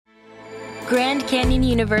Grand Canyon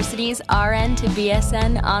University's RN to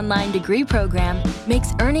BSN online degree program makes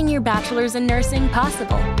earning your bachelor's in nursing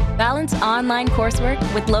possible. Balance online coursework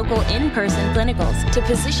with local in-person clinicals to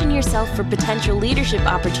position yourself for potential leadership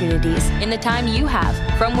opportunities in the time you have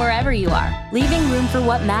from wherever you are, leaving room for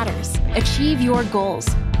what matters. Achieve your goals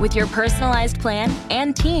with your personalized plan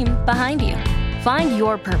and team behind you. Find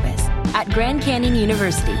your purpose at Grand Canyon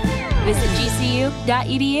University. Visit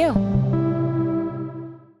gcu.edu.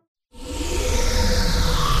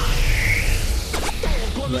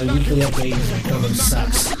 My weekly update cover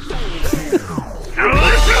sucks.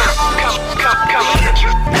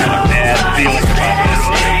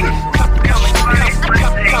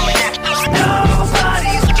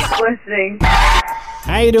 Listening.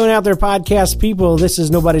 How you doing out there, podcast people? This is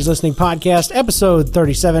Nobody's Listening Podcast, episode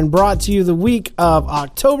 37, brought to you the week of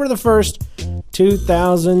October the 1st,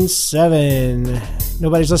 2007.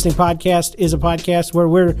 Nobody's Listening Podcast is a podcast where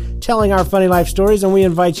we're telling our funny life stories, and we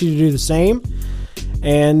invite you to do the same.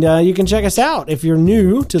 And you can check us out if you're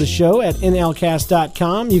new to the show at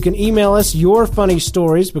nlcast.com. You can email us your funny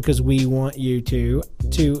stories because we want you to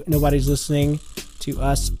nobody's listening to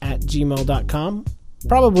us at gmail.com.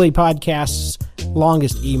 Probably podcast's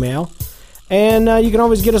longest email. And you can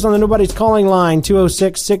always get us on the Nobody's Calling line,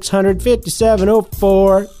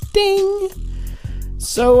 206-600-5704. Ding!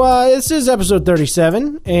 So this is episode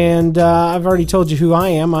 37, and I've already told you who I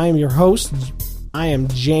am. I am your host. I am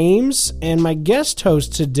James, and my guest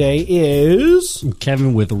host today is...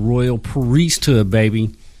 Kevin with Royal Priesthood, baby.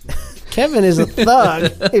 Kevin is a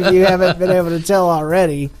thug, if you haven't been able to tell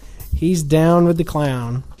already. He's down with the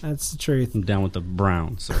clown. That's the truth. I'm down with the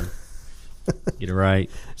brown, so get it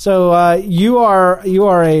right. So you are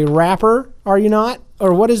a rapper, are you not?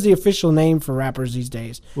 Or what is the official name for rappers these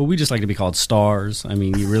days? Well, we just like to be called stars. I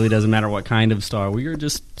mean, it really doesn't matter what kind of star. We are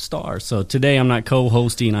just stars. So today I'm not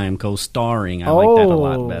co-hosting, I am co-starring. I like that a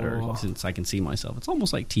lot better since I can see myself. It's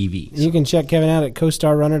almost like TV. So. You can check Kevin out at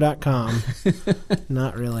costarrunner.com.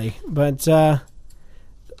 Not really. But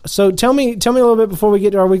so tell me a little bit before we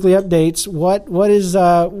get to our weekly updates.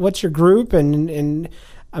 What's your group? And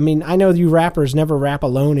I mean, I know you rappers never rap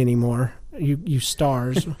alone anymore. You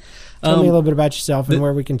stars. Tell me a little bit about yourself and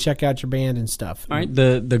where we can check out your band and stuff. All right.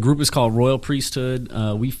 The group is called Royal Priesthood.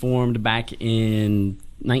 We formed back in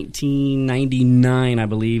 1999, I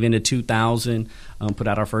believe, into 2000. Put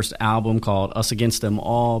out our first album called Us Against Them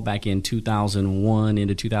All back in 2001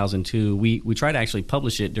 into 2002. We tried to actually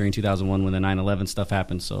publish it during 2001 when the 9/11 stuff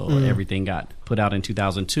happened, so everything got put out in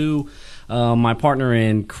 2002. My partner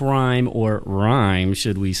in crime, or rhyme,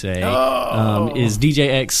 should we say, is DJ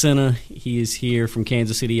X Senna. He is here from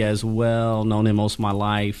Kansas City as well. Known him most of my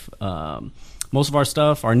life. Most of our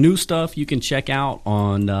stuff, our new stuff, you can check out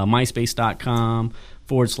on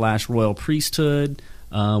myspace.com/Royal Priesthood.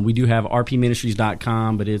 We do have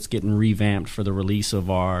rpministries.com, but it's getting revamped for the release of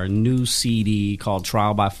our new CD called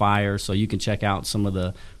Trial by Fire. So you can check out some of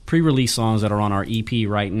the pre-release songs that are on our EP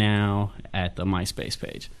right now at the MySpace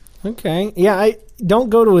page. Okay. Yeah, I don't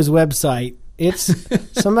go to his website. It's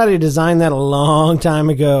somebody designed that a long time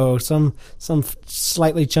ago. Some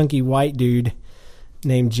slightly chunky white dude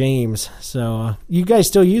named James. So you guys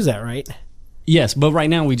still use that, right? Yes, but right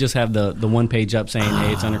now we just have the one page up saying,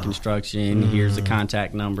 hey, it's under construction. Here's the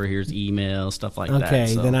contact number. Here's email, stuff like that.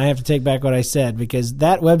 Okay, then I have to take back what I said, because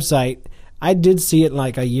that website, I did see it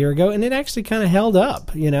like a year ago, and it actually kind of held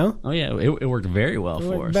up, you know? Oh, yeah, it worked very well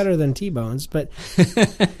for us. Better than T-Bones, but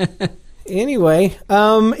anyway,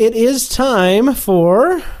 it is time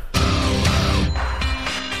for...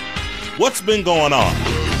 What's been going on?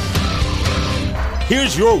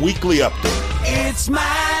 Here's your weekly update. It's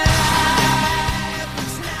my...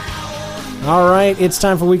 All right, it's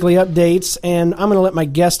time for weekly updates, and I'm going to let my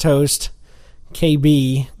guest host,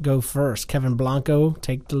 KB, go first. Kevin Blanco,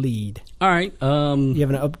 take the lead. All right. You have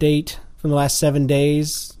an update from the last 7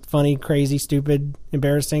 days? Funny, crazy, stupid,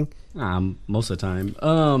 embarrassing? Most of the time.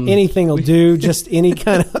 Anything will do, just any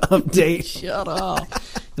kind of update. Shut up.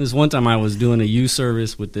 This one time I was doing a youth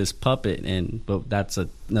service with this puppet, but that's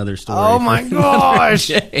another story. Oh, my gosh.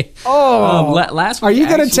 Oh. Last one. Are you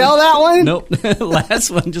going to tell that one? Nope. Last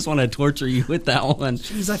one, just want to torture you with that one.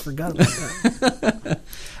 Jeez, I forgot about that.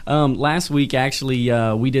 Last week, actually,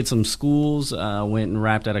 we did some schools, went and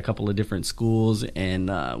rapped at a couple of different schools, and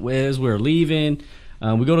as we were leaving,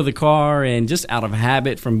 we go to the car, and just out of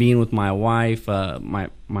habit from being with my wife, my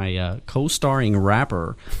co-starring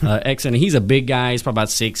rapper, X, and he's a big guy. He's probably about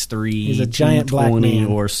 6'3", he's a giant black man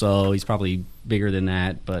or so. He's probably bigger than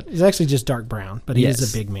that, but He's actually just dark brown, but he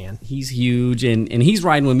is a big man. He's huge, and he's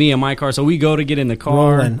riding with me in my car. So we go to get in the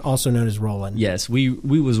car. Roland, also known as Roland. Yes, we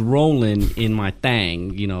was rolling in my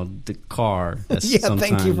thing, the car.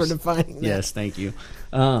 Thank you for defining that. Yes, thank you.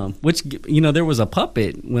 Which, there was a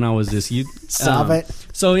puppet when I was this youth. Stop it.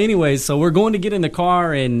 So anyways, so we're going to get in the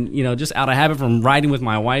car, and, just out of habit from riding with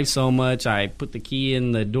my wife so much, I put the key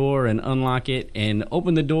in the door and unlock it and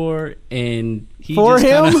open the door, and he just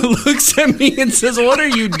kind of looks at me and says, "What are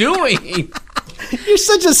you doing?" You're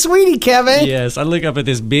such a sweetie, Kevin. Yes, I look up at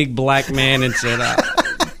this big black man and said,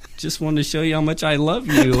 just wanted to show you how much I love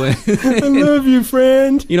you. I love you,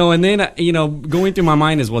 friend. And then, going through my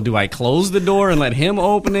mind is, well, do I close the door and let him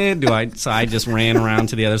open it? So I just ran around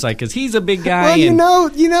to the other side because he's a big guy.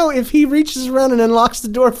 Well, if he reaches around and unlocks the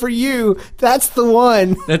door for you, that's the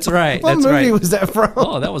one. That's right. What movie was that from?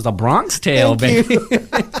 Oh, that was The Bronx Tale, baby.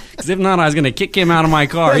 Because if not, I was going to kick him out of my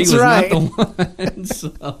car. That's he was right. not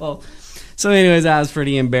the one. So anyways, that was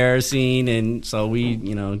pretty embarrassing. And so we,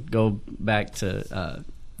 go back to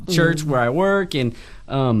church where I work, and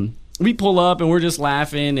we pull up and we're just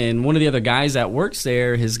laughing, and one of the other guys that works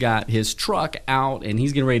there has got his truck out, and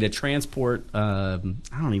he's getting ready to transport I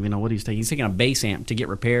don't even know what he's taking. He's taking a bass amp to get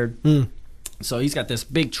repaired. So he's got this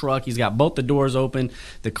big truck. He's got both the doors open.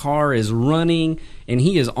 The car is running, and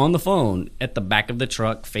he is on the phone at the back of the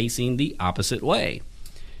truck facing the opposite way.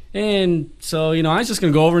 And so, I was just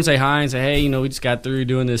going to go over and say hi and say, hey, we just got through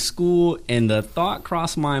doing this school, and the thought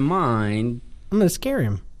crossed my mind, I'm going to scare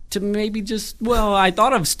him. To maybe I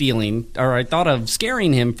thought of stealing, or I thought of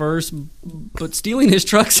scaring him first, but stealing his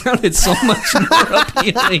truck sounded so much more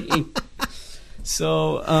appealing.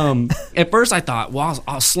 So at first I thought, well,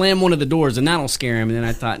 I'll slam one of the doors and that'll scare him. And then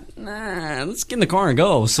I thought, let's get in the car and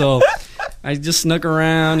go. So I just snuck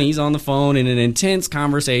around. He's on the phone in an intense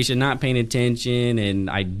conversation, not paying attention. And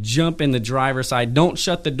I jump in the driver's side. Don't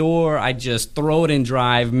shut the door. I just throw it in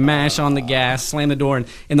drive, mash on the gas, slam the door.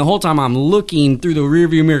 And the whole time I'm looking through the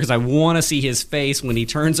rearview mirror because I want to see his face when he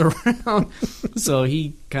turns around. So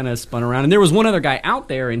he kind of spun around. And there was one other guy out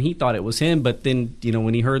there, and he thought it was him. But then,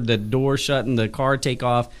 when he heard the door shut and the car take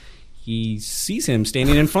off, he sees him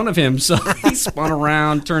standing in front of him. So he spun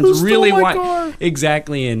around, turns really wide.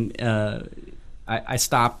 Exactly. And I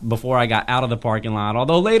stopped before I got out of the parking lot.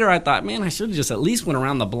 Although later I thought, man, I should have just at least went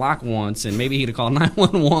around the block once, and maybe he'd have called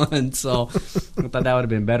 911. So I thought that would have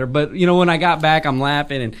been better. But, when I got back, I'm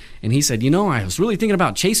laughing, and he said, I was really thinking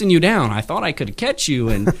about chasing you down. I thought I could catch you.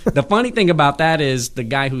 And the funny thing about that is the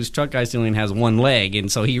guy whose truck guy's stealing has one leg,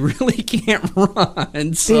 and so he really can't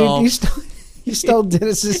run. So, dude, you stole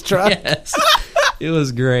Dennis's truck? Yes. It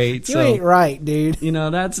was great. You ain't right, dude.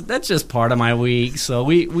 That's just part of my week. So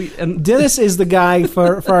and Dennis is the guy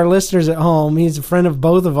for our listeners at home. He's a friend of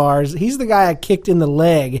both of ours. He's the guy I kicked in the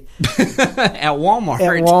leg at Walmart.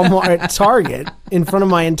 At Target, in front of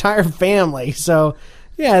my entire family. So,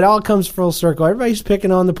 yeah, it all comes full circle. Everybody's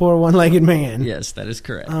picking on the poor one-legged man. Yes, that is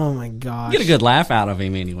correct. Oh my gosh. You get a good laugh out of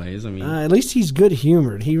him, anyways. At least he's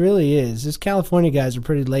good-humored. He really is. These California guys are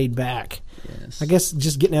pretty laid back. Yes. I guess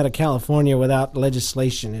just getting out of California without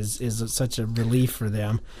legislation is such a relief for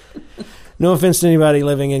them. No offense to anybody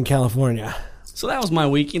living in California. So that was my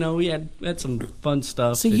week. We had some fun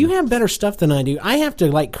stuff. See, you have better stuff than I do. I have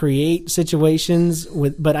to create situations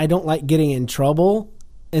but I don't like getting in trouble,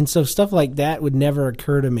 and so stuff like that would never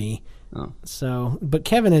occur to me. Oh. So, but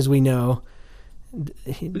Kevin, as we know. What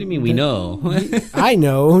do you mean we know? I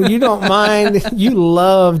know you don't mind. You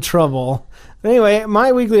love trouble. Anyway,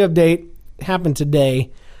 my weekly update happened today.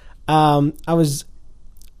 I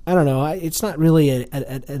don't know. It's not really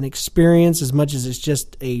an experience as much as it's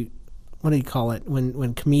just what do you call it?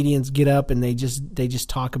 When comedians get up and they just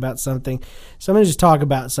talk about something. So I'm going to just talk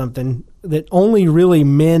about something that only really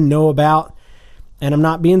men know about. And I'm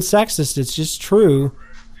not being sexist. It's just true.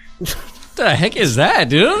 What the heck is that,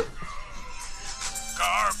 dude?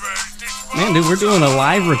 Man, dude, we're doing a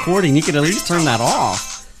live recording. You could at least turn that off.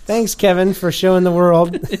 Thanks, Kevin, for showing the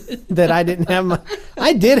world that I didn't have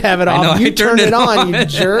I did have it off. You turned it on, you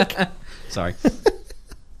jerk. Sorry.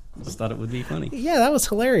 Just thought it would be funny. Yeah, that was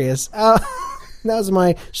hilarious. That was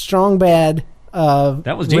my strong bad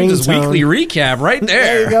that was James's ringtone. Weekly recap right there.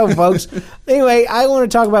 There you go, folks. Anyway, I want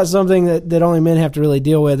to talk about something that only men have to really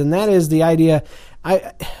deal with, and that is the idea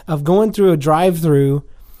of going through a drive-thru,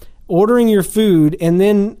 ordering your food, and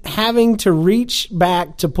then having to reach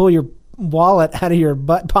back to pull your wallet out of your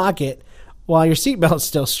butt pocket while your seatbelt's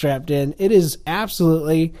still strapped in. It is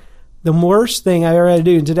absolutely the worst thing I've ever had to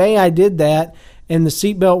do. And today I did that, and the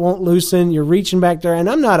seatbelt won't loosen. You're reaching back there, and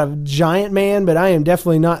I'm not a giant man, but I am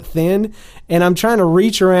definitely not thin. And I'm trying to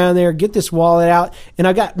reach around there, get this wallet out, and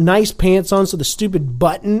I got nice pants on, so the stupid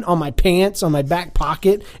button on my pants, on my back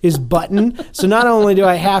pocket, is buttoned. So not only do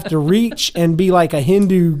I have to reach and be like a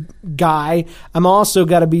Hindu guy, I'm also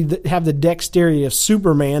got to have the dexterity of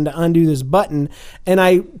Superman to undo this button. And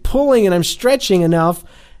I'm pulling and I'm stretching enough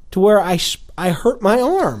to where I hurt my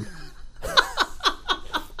arm.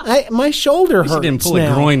 My shoulder hurts now. You didn't pull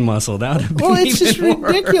a groin muscle. That would have been it's just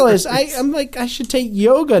ridiculous. I'm like, I should take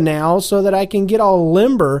yoga now so that I can get all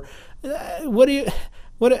limber. I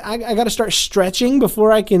got to start stretching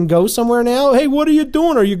before I can go somewhere now? Hey, what are you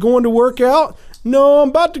doing? Are you going to work out? No, I'm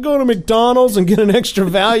about to go to McDonald's and get an extra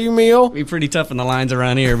value meal. Be pretty tough in the lines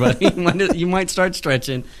around here, but you might start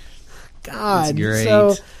stretching. God, that's great.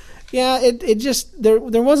 So yeah, it just there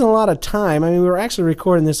wasn't a lot of time. I mean, we were actually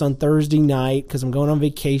recording this on Thursday night because I'm going on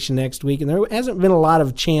vacation next week, and there hasn't been a lot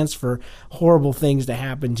of chance for horrible things to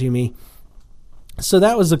happen to me. So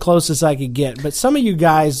that was the closest I could get. But some of you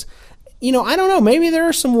guys, I don't know. Maybe there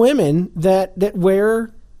are some women that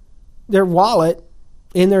wear their wallet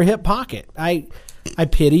in their hip pocket. I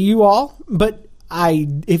pity you all, but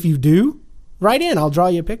if you do, write in. I'll draw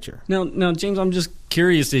you a picture. Now, James, I'm just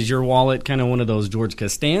curious. Is your wallet kind of one of those George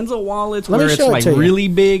Costanza wallets where it's like really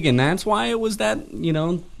big, and that's why it was that? You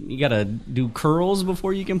got to do curls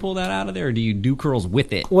before you can pull that out of there, or do you do curls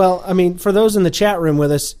with it? Well, I mean, for those in the chat room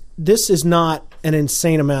with us, this is not an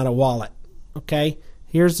insane amount of wallet. Okay,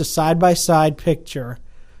 here's the side-by-side picture.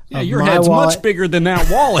 Yeah, your head's much bigger than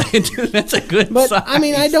that wallet. That's a good size. But, I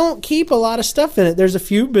mean, I don't keep a lot of stuff in it. There's a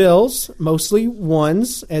few bills, mostly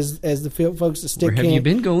ones, as the folks that stick Where have you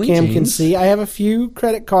been going, Cam James? can see. I have a few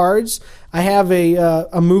credit cards. I have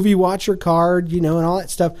a movie watcher card, and all that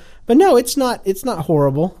stuff. But, no, it's not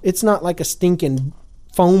horrible. It's not like a stinking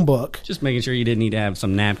phone book. Just making sure you didn't need to have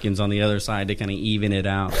some napkins on the other side to kind of even it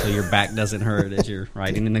out so your back doesn't hurt as you're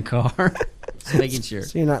riding in the car. Just making sure.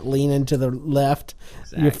 So you're not leaning to the left,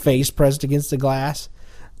 Exactly. your face pressed against the glass.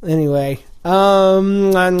 Anyway,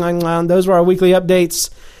 those were our weekly updates.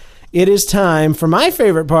 It is time for my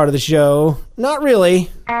favorite part of the show. Not really.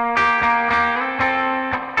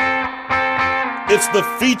 It's the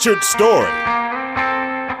featured story.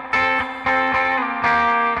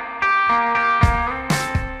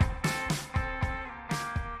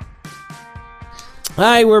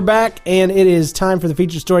 Hi, we're back, and it is time for the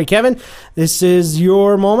featured story. Kevin, this is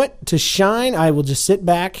your moment to shine. I will just sit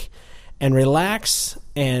back and relax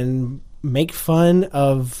and make fun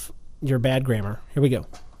of your bad grammar. Here we go.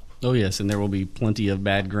 Oh, yes, and there will be plenty of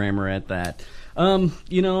bad grammar at that.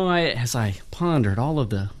 As I pondered all of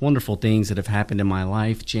the wonderful things that have happened in my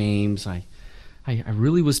life, James, I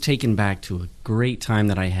really was taken back to a great time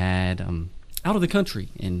that I had out of the country.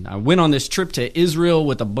 And I went on this trip to Israel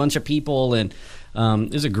with a bunch of people, and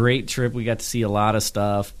it was a great trip. We got to see a lot of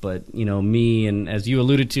stuff, but, me, and as you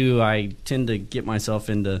alluded to, I tend to get myself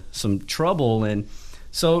into some trouble, and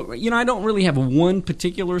so, I don't really have one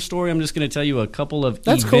particular story. I'm just going to tell you a couple of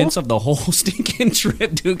events of the whole stinking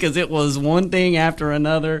trip, dude, because it was one thing after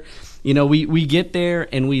another. We get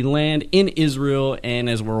there and we land in Israel, and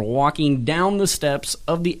as we're walking down the steps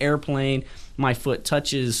of the airplane, my foot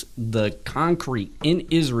touches the concrete in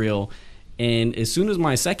Israel, and as soon as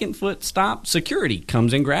my second foot stops, security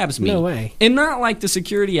comes and grabs me. No way. And not like the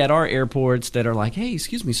security at our airports that are like, hey,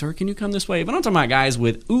 excuse me, sir, can you come this way? But I'm talking about guys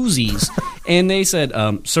with Uzis. And they said,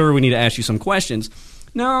 sir, we need to ask you some questions.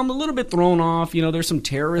 Now, I'm a little bit thrown off. There's some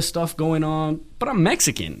terrorist stuff going on. But I'm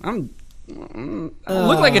Mexican. I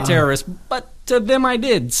look like a terrorist, but to them I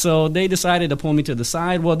did. So they decided to pull me to the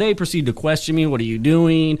side. Well, they proceeded to question me. What are you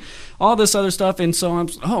doing? All this other stuff. And so I'm,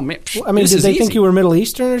 I mean, did they think you were Middle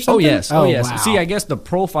Eastern or something? Oh, yes. Wow. See, I guess the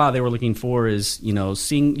profile they were looking for is,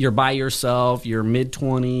 seeing you're by yourself, you're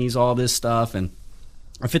mid-20s, all this stuff, and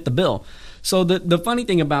I fit the bill. So the funny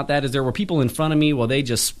thing about that is there were people in front of me. Well, they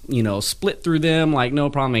just, split through them like no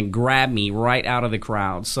problem and grabbed me right out of the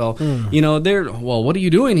crowd. So, they're, well, what are you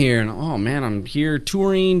doing here? And, oh, man, I'm here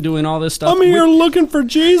touring, doing all this stuff. I'm here looking for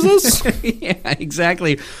Jesus. Yeah,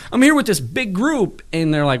 exactly. I'm here with this big group.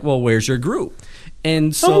 And they're like, well, where's your group?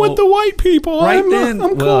 And so, I'm with the white people. Right I'm then,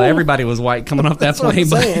 cool. well, everybody was white coming off that plane,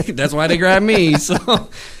 but that's why they grabbed me. So,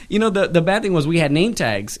 the bad thing was we had name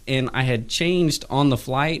tags, and I had changed on the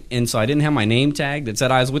flight, and so I didn't have my name tag that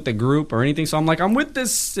said I was with the group or anything. So I'm like, I'm with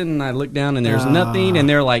this, and I look down, and there's nothing, and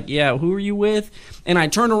they're like, yeah, who are you with? And I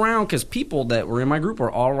turned around because people that were in my group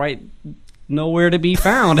were all right nowhere to be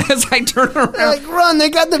found as I turn around. They're like, run! They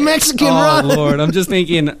got the Mexican run. Oh Lord! I'm just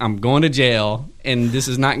thinking I'm going to jail, and this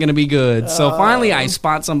is not going to be good. So finally, I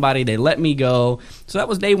spot somebody. They let me go. So that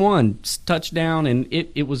was day one, touchdown, and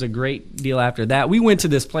it was a great deal. After that, we went to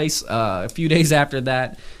this place a few days after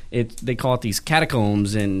that. They call it these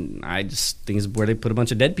catacombs, and I just think it's where they put a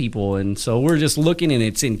bunch of dead people. And so we're just looking, and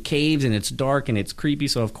it's in caves, and it's dark, and it's creepy.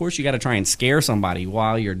 So of course you got to try and scare somebody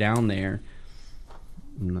while you're down there.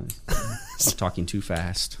 I'm talking too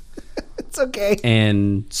fast. It's okay.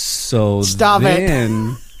 And so Stop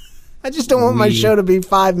it. I just don't want my show to be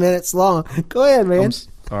 5 minutes long. Go ahead, man. I'm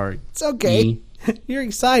sorry. It's okay. You're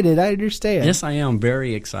excited. I understand. Yes, I am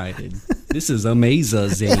very excited. This is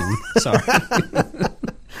amazing. Sorry.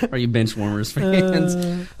 Are you Benchwarmers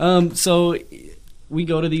fans? So we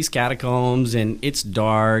go to these catacombs, and it's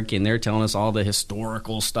dark, and they're telling us all the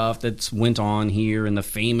historical stuff that's went on here and the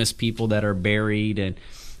famous people that are buried.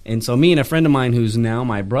 And so me and a friend of mine who's now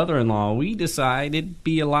my brother-in-law, we decided it'd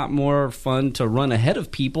be a lot more fun to run ahead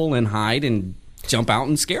of people and hide and jump out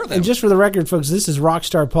and scare them. And just for the record, folks, this is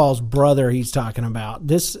Rockstar Paul's brother he's talking about.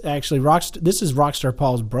 This is Rockstar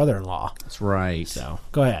Paul's brother-in-law. That's right. So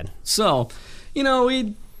go ahead. So,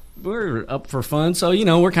 we're up for fun. So,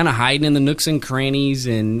 we're kind of hiding in the nooks and crannies.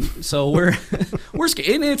 And so we're scared.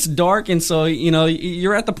 And it's dark. And so,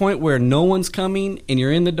 you're at the point where no one's coming and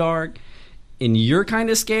you're in the dark. And you're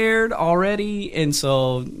kind of scared already, and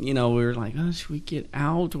so we were like, "Oh, should we get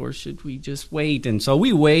out or should we just wait?" And so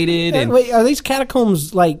we waited. And wait, are these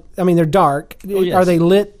catacombs they're dark? Oh, yes. Are they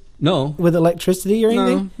lit? No, with electricity or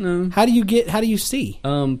anything? No. How do you see?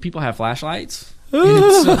 People have flashlights.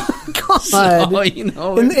 God,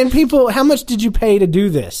 and people. How much did you pay to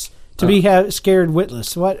do this? To be scared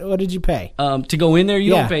witless. What did you pay? To go in there,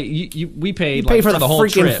 you don't pay. We paid. You pay for the whole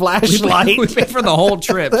freaking trip. Flashlight. We paid for the whole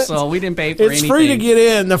trip, so we didn't pay for anything. It's free to get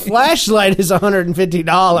in. The flashlight is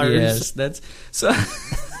 $150. Yes, that's so.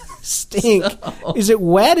 Stink. So, is it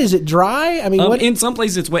wet? Is it dry? I mean, in some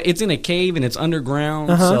places it's wet. It's in a cave and it's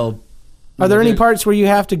underground. So. Are there any parts where you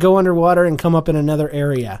have to go underwater and come up in another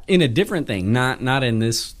area? In a different thing, not in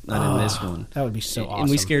this one. That would be so awesome. And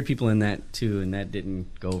we scared people in that too, and that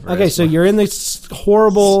didn't go over. Okay, so you're in this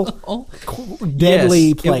horrible,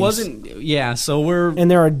 deadly place. It wasn't. Yeah, so and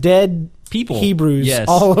there are dead people, Hebrews,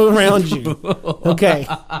 all around you. Okay,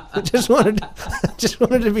 just wanted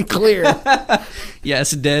to be clear. Yes,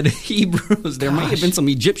 dead Hebrews. There might have been some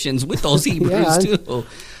Egyptians with those Hebrews too.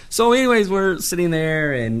 So, anyways, we're sitting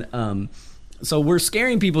there and. So we're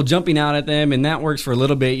scaring people, jumping out at them, and that works for a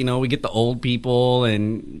little bit. We get the old people,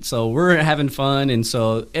 and so we're having fun. And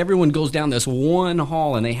so everyone goes down this one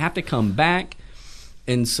hall, and they have to come back.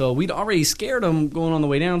 And so we'd already scared them going on the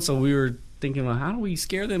way down, so we were thinking, well, how do we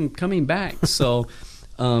scare them coming back? So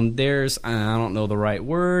there's, I don't know the right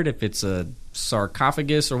word, if it's a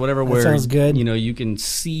sarcophagus or whatever, where sounds good. You can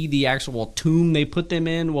see the actual tomb they put them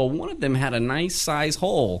in. Well, one of them had a nice size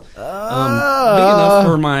hole, big enough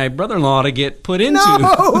for my brother-in-law to get put into.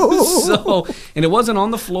 No! And it wasn't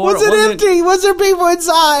on the floor. Was it empty? Was there people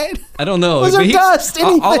inside? I don't know. Was there dust?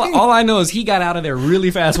 Anything? All I know is he got out of there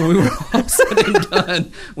really fast when we were all said and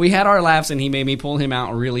done. We had our laughs, and he made me pull him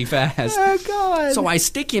out really fast. Oh God! So I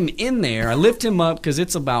stick him in there. I lift him up because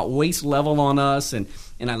it's about waist level on us, and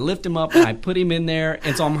I lift him up and I put him in there,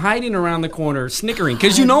 and so I'm hiding around the corner, snickering,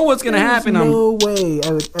 because you know what's going to happen. No way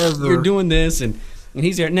I would ever. You're doing this, and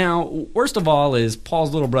he's there. Now, worst of all is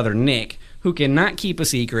Paul's little brother, Nick, who cannot keep a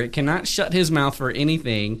secret, cannot shut his mouth for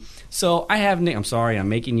anything. So I have Nick. I'm sorry, I'm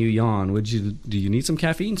making you yawn. Do you need some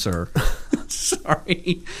caffeine, sir?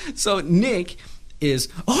 Sorry. So Nick is,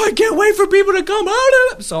 I can't wait for people to come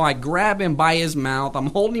out of it. So I grab him by his mouth. I'm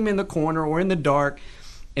holding him in the corner. We're in the dark,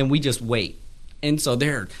 and we just wait. And so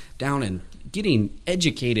they're down and getting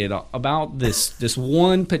educated about this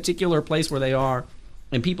one particular place where they are.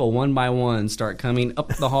 And people one by one start coming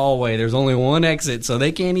up the hallway. There's only one exit, so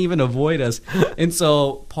they can't even avoid us. And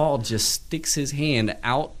so Paul just sticks his hand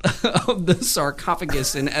out of the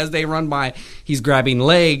sarcophagus, and as they run by, he's grabbing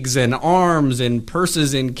legs and arms and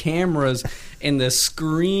purses and cameras, and the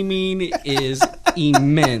screaming is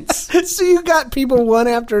immense. So you got people one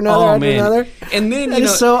after another another? And then, that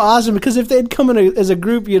is so awesome, because if they'd come in as a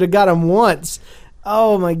group, you'd have got them once.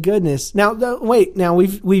 Oh my goodness! Now wait. Now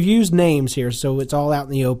we've used names here, so it's all out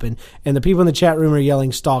in the open. And the people in the chat room are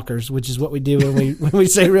yelling "stalkers," which is what we do when we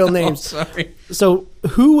say real names. Oh, sorry. So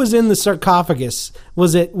who was in the sarcophagus?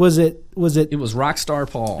 Was it? It was Rockstar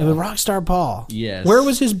Paul. It was Rockstar Paul. Yes. Where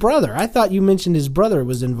was his brother? I thought you mentioned his brother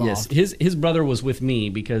was involved. Yes, his brother was with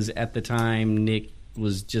me because at the time Nick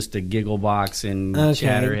was just a giggle box and Okay,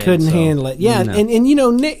 chatterhead. couldn't handle it. Yeah, no. and you know,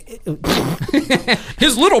 Nick,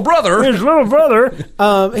 his little brother.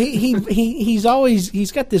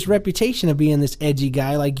 he's got this reputation of being this edgy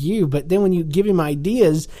guy like you, but then when you give him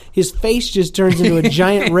ideas, his face just turns into a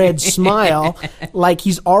giant red smile, like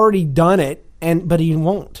he's already done it, but he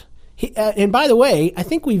won't. And by the way, I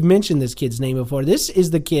think we've mentioned this kid's name before. This is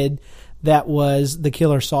the kid that was the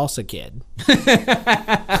Killer Salsa Kid.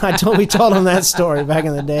 We told him that story back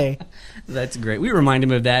in the day. That's great. We remind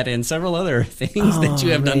him of that and several other things that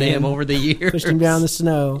you have done to him over the years. Pushed him down in the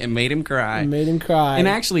snow. And made him cry. And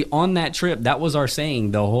actually, on that trip, that was our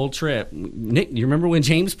saying the whole trip. Nick, you remember when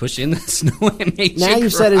James pushed you in the snow and made now you you cry?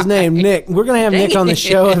 said his name, Nick. We're going to have Nick on the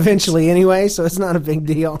show eventually anyway, so it's not a big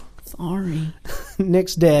deal. Sorry.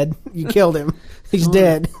 Nick's dead. You killed him. He's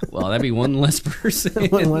dead. Well, that'd be one less person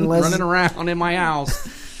One less- running around in my house.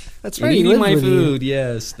 That's And right. he eating lived my with you. food.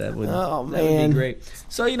 Yes, that would. Oh, that would man. be great.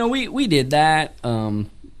 So we did that.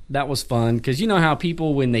 That was fun because you know how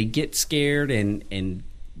people when they get scared and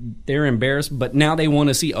they're embarrassed, but now they want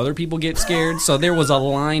to see other people get scared. So there was a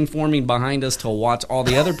line forming behind us to watch all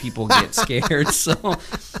the other people get scared. So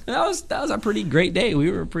that was a pretty great day. We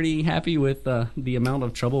were pretty happy with the amount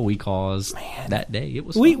of trouble we caused that day. It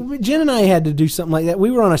was fun. Jen and I had to do something like that. We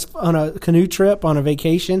were on a canoe trip on a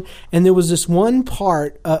vacation, and there was this one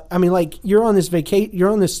part. You're on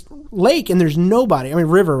this lake, and there's nobody. I mean,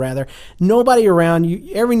 river rather. Nobody around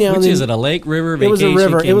you. Every now and then. Which is it? A lake, river, vacation? It was a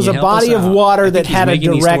river. Can It was you a help body us of out? water I that think he's had a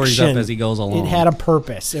making these stories direction. up as he goes along. It had a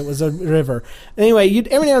purpose. It was a river. Anyway,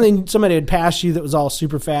 every now and then somebody would pass you that was all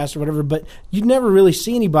super fast or whatever, but you'd never really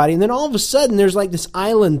see anybody. And then all of a sudden, there's like this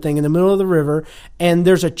island thing in the middle of the river, and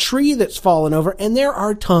there's a tree that's fallen over, and there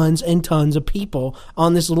are tons and tons of people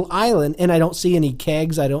on this little island, and I don't see any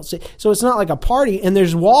kegs. So it's not like a party, and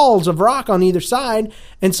there's walls of rock on either side,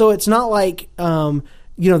 and so it's not like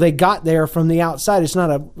they got there from the outside. It's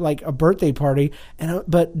not like a birthday party.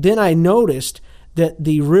 But then I noticed that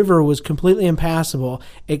the river was completely impassable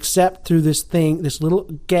except through this little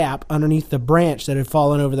gap underneath the branch that had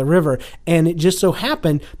fallen over the river. And it just so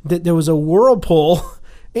happened that there was a whirlpool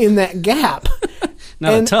in that gap.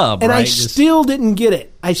 Not a tub, and right? I still didn't get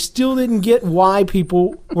it. I still didn't get why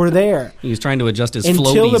people were there. He was trying to adjust his Until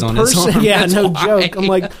floaties the on his person, arm. yeah, That's no why. joke. I'm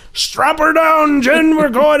like, strap her down, Jen, we're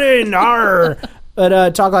going in. Arr.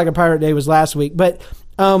 But Talk Like a Pirate Day was last week. But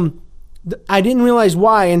I didn't realize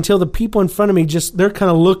why until the people in front of me they're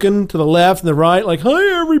kind of looking to the left and the right, like,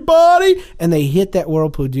 hi, everybody. And they hit that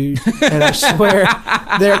whirlpool, dude. And I swear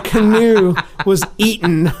their canoe was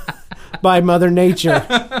eaten by Mother Nature.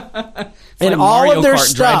 It's and like all Mario of their Kart,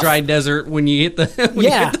 stuff. dry desert when you hit the when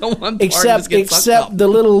you hit the one part, it just except gets sucked up. the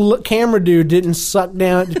little camera dude didn't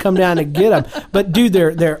come down to get them. But dude,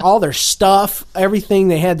 they're all their stuff, everything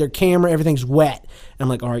they had, their camera, everything's wet. And I'm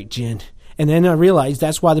like, all right, Jen. And then I realized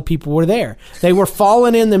that's why the people were there. They were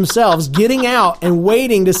falling in themselves, getting out and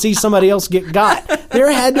waiting to see somebody else get got.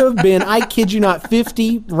 There had to have been, I kid you not,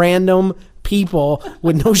 50 random people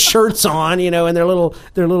with no shirts on, in their little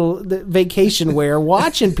vacation wear,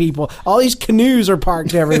 watching people. All these canoes are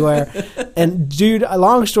parked everywhere. And dude,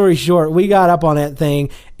 long story short, we got up on that thing,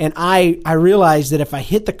 and I realized that if I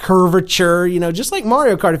hit the curvature, just like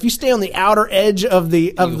Mario Kart, if you stay on the outer edge of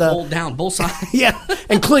the hold down both sides. yeah,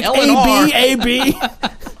 and click L and R. A B.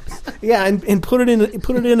 Yeah, and put it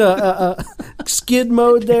in a skid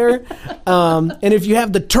mode there, and if you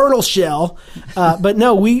have the turtle shell, but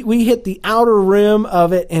no, we hit the outer rim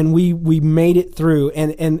of it, and we made it through,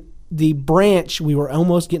 and the branch, we were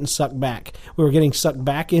almost getting sucked back. We were getting sucked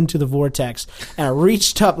back into the vortex, and I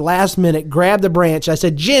reached up last minute, grabbed the branch. I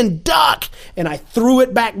said, "Jen, duck!" and I threw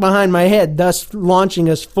it back behind my head, thus launching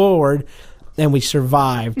us forward, and we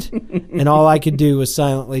survived. And all I could do was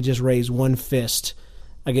silently just raise one fist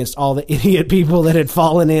against all the idiot people that had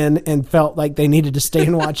fallen in and felt like they needed to stay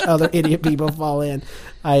and watch other idiot people fall in.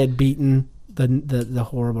 I had beaten the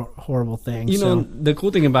horrible thing. The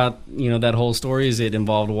cool thing about that whole story is it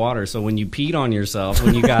involved water. So when you peed on yourself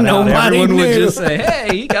when you got out, Nobody everyone would knew. just say,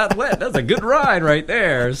 "Hey, he got wet. That's a good ride right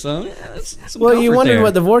there." So yeah, that's some well, you comfort wondered there.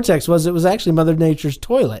 what the vortex was. It was actually Mother Nature's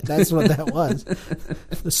toilet. That's what that was.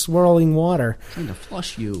 The swirling water. trying to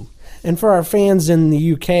flush you. And for our fans in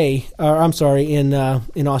the UK,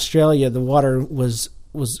 in Australia, the water was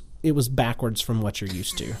backwards from what you're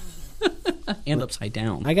used to. And upside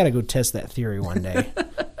down. I got to go test that theory one day. I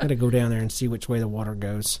got to go down there and see which way the water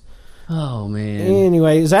goes. Oh man.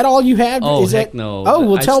 Anyway, is that all you have? Oh is heck that, no. Oh,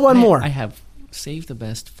 we'll tell one more. I have saved the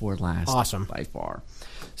best for last. Awesome. By far.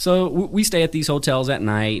 So we stay at these hotels at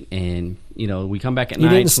night, and we come back at You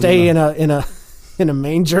night. didn't stay in a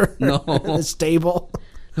manger? No. In a stable?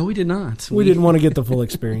 No, we did not. We didn't want to get the full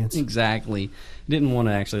experience. Exactly. Didn't want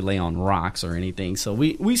to actually lay on rocks or anything. So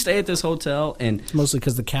we stay at this hotel, and It's mostly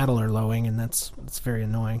because the cattle are lowing, and that's very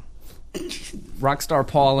annoying. Rockstar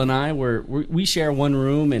Paul and I we share one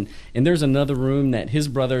room, and there's another room that his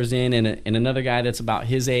brother's in, and another guy that's about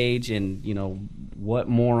his age. And what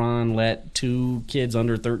moron let 2 kids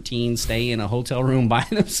under 13 stay in a hotel room by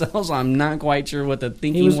themselves? I'm not quite sure what the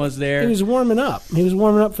thinking was there. He was warming up. He was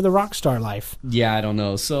warming up for the rock star life. Yeah, I don't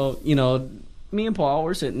know. So me and Paul,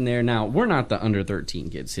 we're sitting there now. We're not the under 13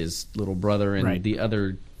 kids. His little brother and the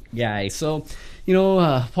other guy. So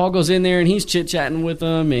Paul goes in there and he's chit-chatting with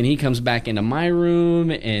them, and he comes back into my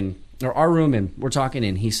room or our room, and we're talking,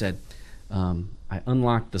 and he said, I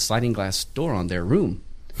unlocked the sliding glass door on their room.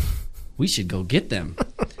 We should go get them.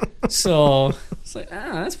 So it's like,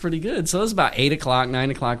 that's pretty good. So it's about 8 o'clock,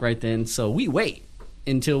 9 o'clock right then. So we wait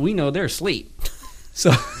until we know they're asleep.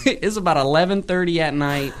 So it's about 11:30 at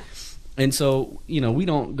night. And so, we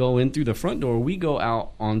don't go in through the front door. We go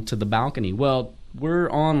out onto the balcony. Well, we're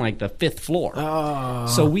on like the 5th floor. Oh.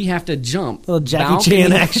 So we have to jump. A little Jackie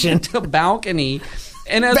Chan action. To balcony.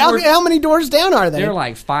 And how many doors down are they? They're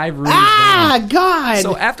like 5 rooms down. God.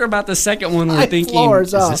 So after about the second one, we're thinking,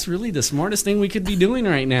 is this really the smartest thing we could be doing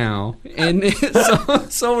right now? And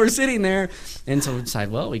so we're sitting there, and so we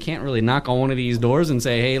decide, well, we can't really knock on one of these doors and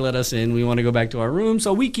say, hey, let us in. We want to go back to our room.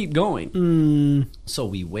 So we keep going. So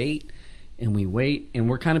we wait. And we wait, and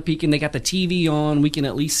we're kind of peeking. They got the TV on. We can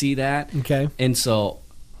at least see that. Okay. And so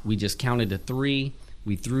we just counted to 3.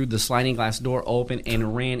 We threw the sliding glass door open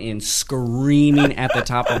and ran in screaming at the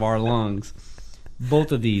top of our lungs.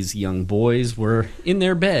 Both of these young boys were in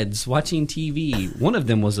their beds watching TV. One of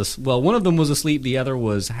them was asleep. The other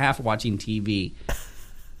was half watching TV.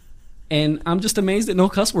 And I'm just amazed that no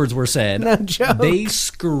cuss words were said. No joke. They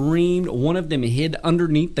screamed. One of them hid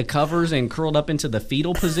underneath the covers and curled up into the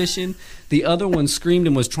fetal position. The other one screamed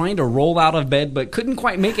and was trying to roll out of bed but couldn't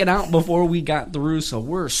quite make it out before we got through. So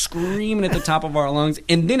we're screaming at the top of our lungs.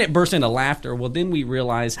 And then it burst into laughter. Well, then we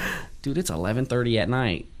realized, dude, it's 11:30 at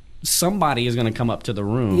night. Somebody is going to come up to the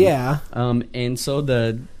room. Yeah. And so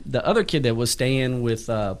the other kid that was staying with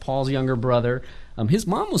Paul's younger brother, his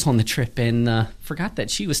mom was on the trip and forgot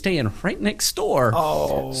that she was staying right next door.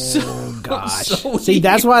 Oh, gosh. See,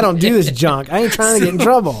 that's why I don't do this junk. I ain't trying to get in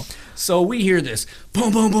trouble. So we hear this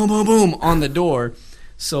boom, boom, boom, boom, boom on the door.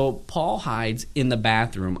 So Paul hides in the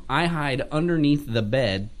bathroom. I hide underneath the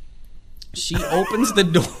bed. She opens the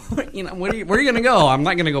door. Where are you going to go? I'm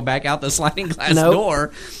not going to go back out the sliding glass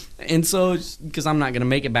door. And so, because I'm not going to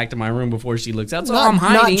make it back to my room before she looks out. So I'm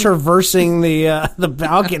hiding. Not traversing the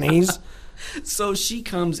balconies. So she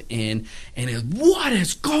comes in and is, what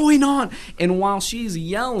is going on? And while she's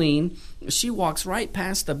yelling, she walks right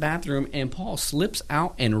past the bathroom, and Paul slips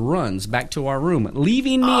out and runs back to our room,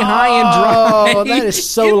 leaving me high and dry. Oh, that is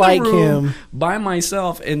so like him. By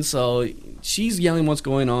myself. And so she's yelling what's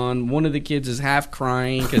going on. One of the kids is half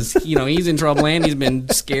crying because, he's in trouble and he's been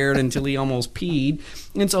scared until he almost peed.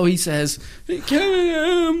 And so he says, Kevin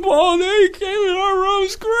and Paul, they came in our room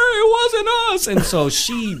screaming, it wasn't us. And so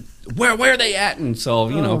she... Where are they at? And so,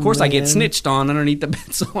 of course, man. I get snitched on underneath the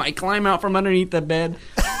bed. So I climb out from underneath the bed.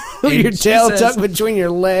 Your tail tucked between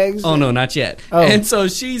your legs. Oh, no, not yet. Oh. And so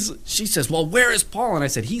she says, well, where is Paul? And I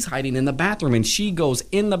said, he's hiding in the bathroom. And she goes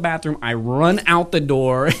in the bathroom. I run out the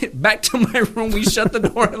door, back to my room. We shut the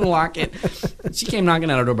door and lock it. She came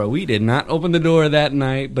knocking at our door, but we did not open the door that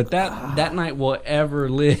night. But that night will ever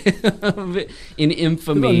live in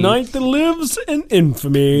infamy. The night that lives in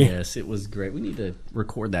infamy. Yes, it was great. We need to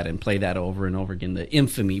record that and play that over and over again. The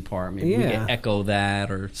infamy part. Maybe we can echo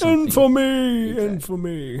that or something.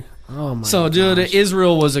 Infamy. Oh my So, dude, gosh.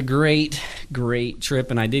 Israel was a great, great trip,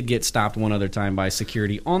 and I did get stopped one other time by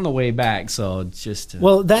security on the way back. So, just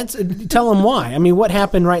well, tell them why. I mean, what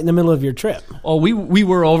happened right in the middle of your trip? Oh, we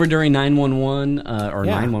were over during 911 or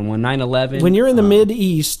 9/11. When you're in the Middle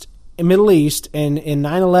East, and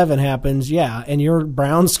 9/11 happens, and you're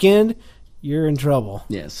brown skinned, you're in trouble.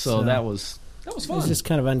 Yes, so that was fun. It was just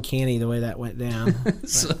kind of uncanny the way that went down.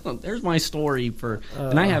 So there's my story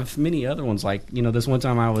and I have many other ones. Like, this one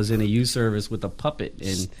time I was in a youth service with a puppet.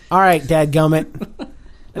 And all right, dadgummit.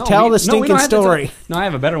 Tell the stinking story. No, I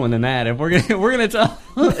have a better one than that. If we're gonna tell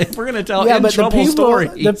yeah, in but trouble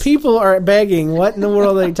stories. The people are begging. What in the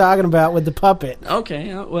world are they talking about with the puppet?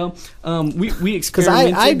 Okay, well, we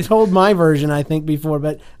experimented. Because I told my version, I think, before,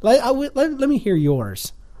 but let me hear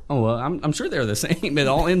yours. Oh, well, I'm sure they're the same. It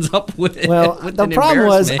all ends up with well, with the problem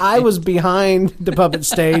was I was behind the puppet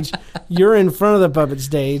stage. You're in front of the puppet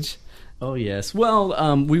stage. Oh, yes.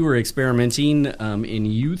 Well, we were experimenting in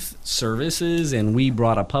youth services, and we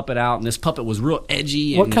brought a puppet out, and this puppet was real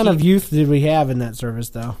edgy. What kind of youth did we have in that service,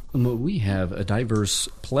 though? We have a diverse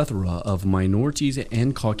plethora of minorities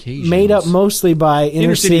and Caucasians. Made up mostly by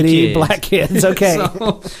inner city kids. black kids. Okay.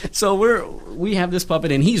 so we have this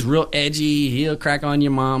puppet, and he's real edgy. He'll crack on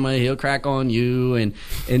your mama. He'll crack on you. And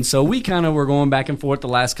so we kind of were going back and forth the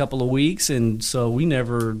last couple of weeks, and so we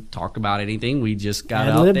never talked about anything. We just got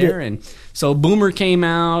out there, and so Boomer came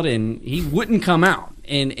out, and he wouldn't come out.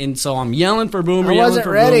 And so I'm yelling for Boomer. I wasn't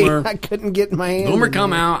ready. Boomer. I couldn't get my hand. Boomer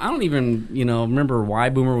come out. I don't even remember why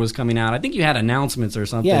Boomer was coming out. I think you had announcements or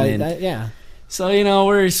something. Yeah. So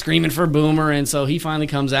we're screaming for Boomer, and so he finally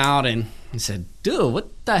comes out and he said, "Dude, what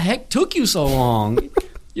the heck took you so long?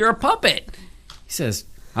 You're a puppet." He says,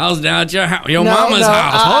 "I was down at your mama's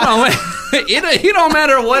house." Hold on, wait. It don't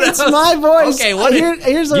matter what. It's my voice. Okay,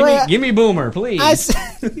 here's the way. Give me Boomer, please.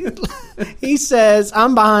 He says,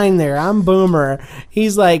 "I'm behind there. I'm Boomer."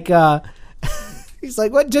 He's like, "What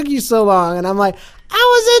took you so long?" And I'm like, "I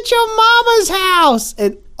was at your mama's house."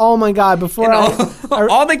 And oh my God! Before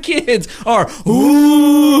all the kids are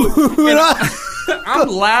ooh. I'm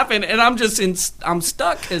laughing, and I'm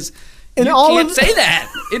stuck because you can't say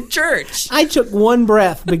that in church. I took one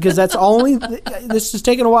breath because that's only. This is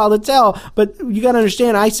taking a while to tell, but you got to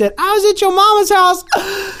understand. I said I was at your mama's house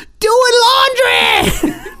doing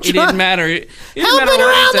laundry. It didn't matter. It didn't helping matter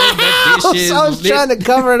around what the he house. dishes, I was trying to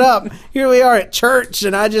cover it up. Here we are at church,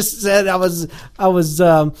 and I just said I was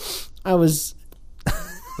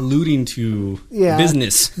alluding to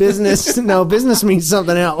business. Business. No, business means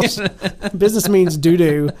something else. Business means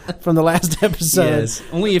doo-doo from the last episode. Yes,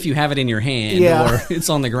 only if you have it in your hand or it's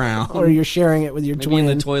on the ground. Or you're sharing it with your twin.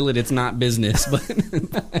 Maybe in the toilet it's not business, but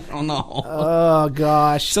I don't know. Oh,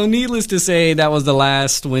 gosh. So needless to say, that was the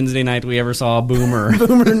last Wednesday night we ever saw Boomer.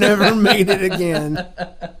 Boomer never made it again.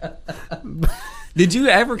 Did you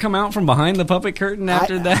ever come out from behind the puppet curtain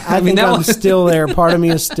after that? I mean, I'm still there. Part of me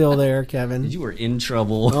is still there, Kevin. You were in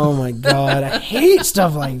trouble. Oh, my God. I hate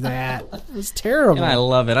stuff like that. It's terrible. And I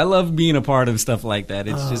love it. I love being a part of stuff like that.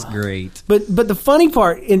 It's just great. But the funny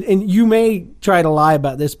part, and you may try to lie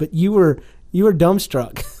about this, but you were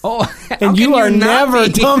dumbstruck. Oh, and you are never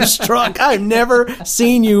dumbstruck. I've never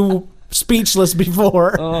seen you speechless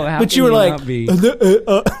before. Oh, how but can you were you like, not be?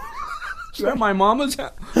 At my mama's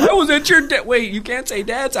house. I was at your wait, you can't say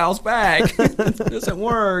dad's house back. It doesn't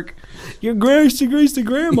work. Your Grace to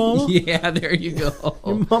grandma. Yeah, there you go.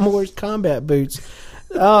 Your mama wears combat boots.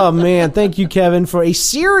 Oh, man. Thank you, Kevin, for a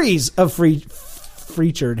series of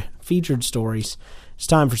featured stories. It's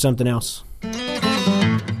time for something else.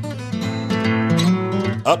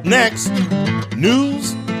 Up next,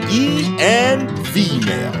 news, and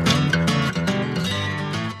V-mail.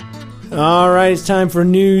 All right, it's time for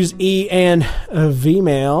news, and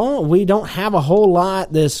V-mail. We don't have a whole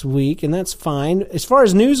lot this week, and that's fine. As far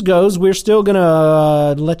as news goes, we're still going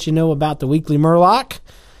to let you know about the Weekly Murloc.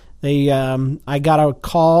 I got a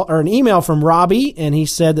call or an email from Robbie, and he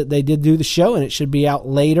said that they did do the show, and it should be out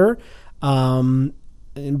later. And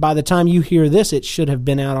by the time you hear this, it should have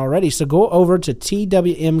been out already. So go over to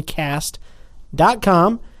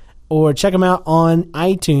twmcast.com or check them out on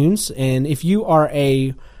iTunes. And if you are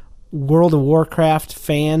a World of Warcraft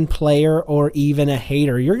fan, player, or even a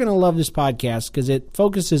hater, you're going to love this podcast because it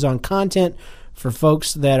focuses on content for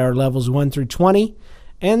folks that are levels 1 through 20,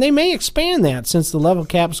 and they may expand that since the level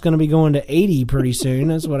cap is going to be going to 80 pretty soon.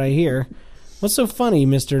 That's what I hear. What's so funny,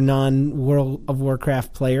 Mr. Non-World of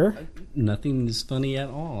Warcraft player? Nothing is funny at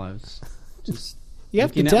all. I was just... You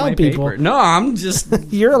have to tell people. Paper. No, I'm just...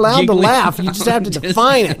 You're allowed to laugh. You just have to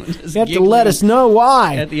define it. You have to let us know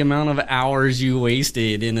why. At the amount of hours you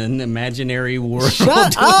wasted in an imaginary world.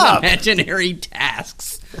 Shut up! Imaginary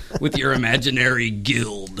tasks with your imaginary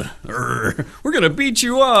guild. We're going to beat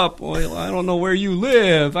you up. Well, I don't know where you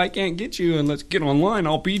live. I can't get you, and let's get online.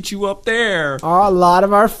 I'll beat you up there. A lot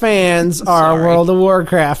of our fans are World of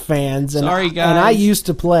Warcraft fans. And Sorry, guys. And I used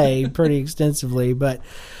to play pretty extensively, but...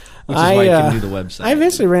 Which is why you can do the website. I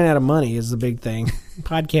eventually ran out of money is the big thing.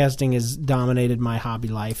 Podcasting has dominated my hobby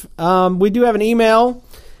life. We do have an email.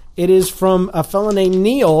 It is from a fellow named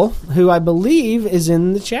Neil, who I believe is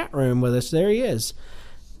in the chat room with us. There he is.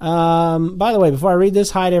 By the way, before I read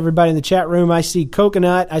this, hi to everybody in the chat room. I see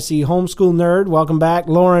Coconut. I see Homeschool Nerd. Welcome back.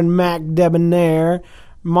 Lauren Mac Debonair.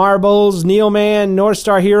 Marbles, Neil Man, North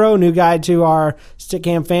Star Hero, new guy to our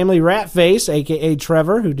Stickam family, Ratface, a.k.a.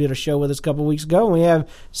 Trevor, who did a show with us a couple weeks ago. And we have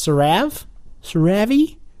Sarav?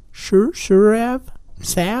 Saravi? Sarav?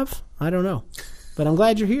 Sav? I don't know. But I'm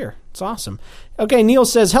glad you're here. It's awesome. Okay, Neil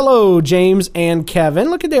says, hello, James and Kevin.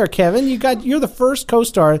 Look at there, Kevin. You're the first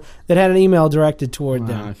co-star that had an email directed toward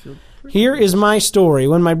them. Here is my story.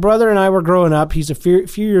 When my brother and I were growing up, he's a few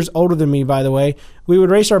years older than me, by the way, we would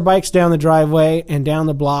race our bikes down the driveway and down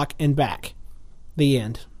the block and back. The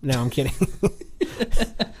end. No, I'm kidding.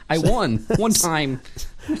 I won one time.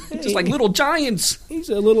 Just like little giants. He's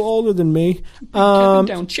a little older than me. Kevin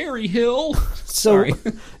down Cherry Hill. Sorry.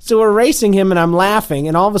 So we're racing him, and I'm laughing,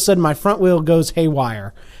 and all of a sudden my front wheel goes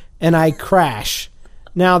haywire, and I crash.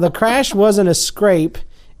 Now, the crash wasn't a scrape.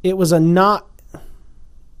 It was a not...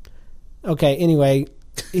 Okay, anyway,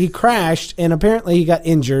 he crashed, and apparently he got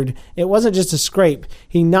injured. It wasn't just a scrape.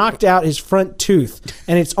 He knocked out his front tooth,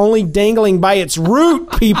 and it's only dangling by its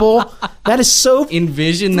root, people. That is so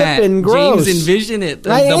envision that. Gross. James, envision it.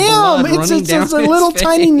 I am. It's a little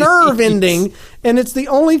tiny nerve ending, and it's the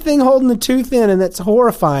only thing holding the tooth in, and that's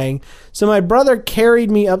horrifying. So my brother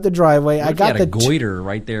carried me up the driveway. I got the goiter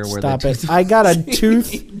right there. Where Stop the it! I got a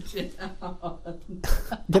tooth.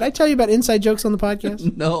 Did I tell you about inside jokes on the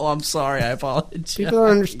podcast? No, I'm sorry. I apologize. People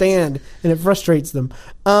don't understand, and it frustrates them.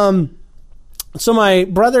 So my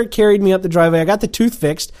brother carried me up the driveway. I got the tooth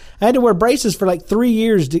fixed. I had to wear braces for like 3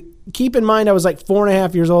 years. Keep in mind, I was like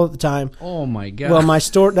 4.5 years old at the time. Oh my God.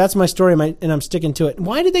 Well, that's my story, and I'm sticking to it.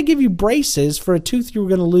 Why did they give you braces for a tooth you were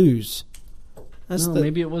going to lose?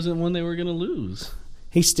 Maybe it wasn't one they were going to lose.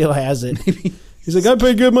 He still has it. He's like, I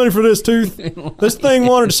paid good money for this tooth. This thing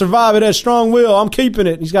wanted to survive. It has strong will. I'm keeping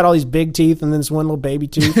it. He's got all these big teeth and then this one little baby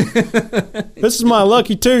tooth. This is my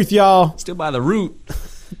lucky tooth, y'all. Still by the root.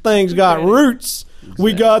 Thing's got roots. Exactly.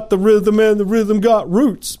 We got the rhythm and the rhythm got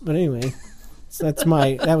roots. But anyway,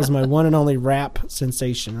 that was my one and only rap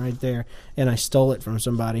sensation right there. And I stole it from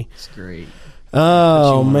somebody. It's great.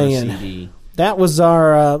 Oh, man. That was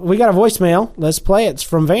our, we got a voicemail. Let's play it. It's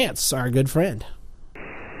from Vance, our good friend.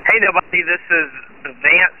 Hey, nobody. This is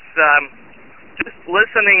Vance. Just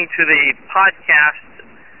listening to the podcast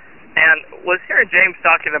and was hearing James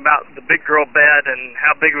talking about the big girl bed and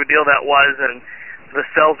how big of a deal that was and the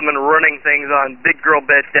salesman running things on Big Girl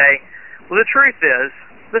Bed Day. Well, the truth is,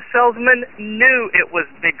 the salesman knew it was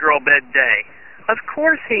Big Girl Bed Day. Of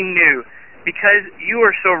course he knew, because you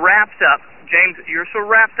are so wrapped up, James, you're so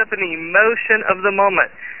wrapped up in the emotion of the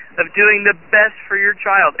moment of doing the best for your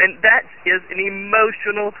child, and that is an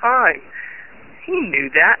emotional time. He knew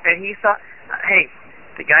that, and he thought, hey,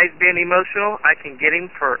 the guy's being emotional, I can get him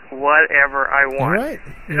for whatever I want. Right.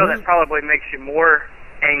 That probably makes you more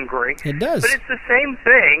angry. It does. But it's the same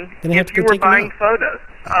thing if you were buying photos.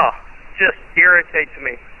 Oh, just irritates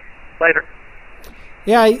me. Later.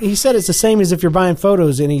 Yeah, he said it's the same as if you're buying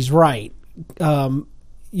photos, and he's right.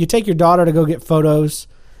 You take your daughter to go get photos,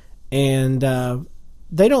 and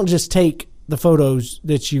they don't just take the photos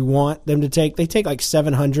that you want them to take. They take like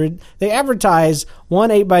 700. They advertise one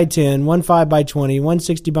 8x10, one 5x20, one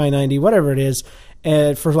 60x90, whatever it is,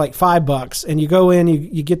 for like $5. And you go in,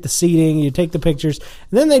 you get the seating, you take the pictures,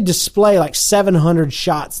 and then they display like 700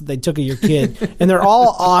 shots that they took of your kid, and they're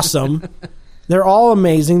all awesome. They're all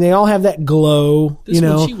amazing. They all have that glow. This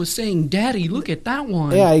one she was saying, Daddy, look at that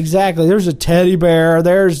one. Yeah, exactly. There's a teddy bear.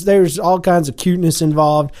 There's all kinds of cuteness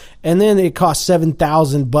involved. And then it costs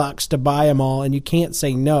 $7,000 to buy them all, and you can't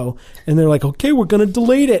say no. And they're like, okay, we're going to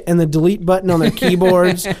delete it. And the delete button on their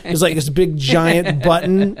keyboards is like this big giant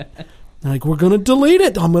button. They're like, we're going to delete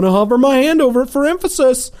it. I'm going to hover my hand over it for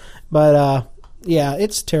emphasis. But, yeah,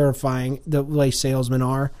 it's terrifying the way salesmen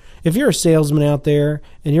are. If you're a salesman out there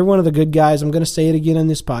and you're one of the good guys, I'm going to say it again on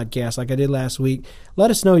this podcast like I did last week.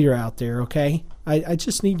 Let us know you're out there, okay? I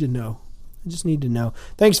just need to know.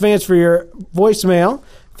 Thanks, Vance, for your voicemail.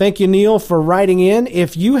 Thank you, Neil, for writing in.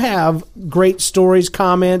 If you have great stories,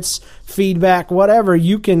 comments, feedback, whatever,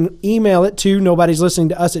 you can email it to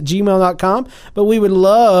nobodieslisteningtous@gmail.com. But we would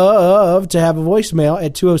love to have a voicemail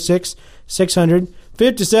at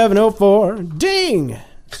 206-600-5704. Ding!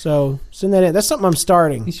 So send that in. That's something I'm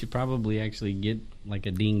starting. You should probably actually get like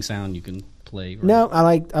a ding sound you can play. Right? No, I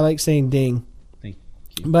like saying ding. Thank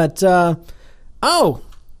you. But now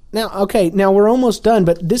we're almost done.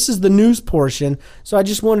 But this is the news portion. So I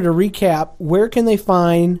just wanted to recap. Where can they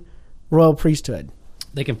find Royal Priesthood?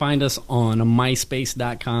 They can find us on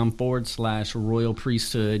myspace.com/Royal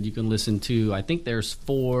Priesthood. You can listen to, I think there's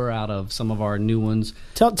 4 out of some of our new ones.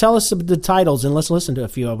 Tell us the titles, and let's listen to a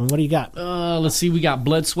few of them. What do you got? Let's see. We got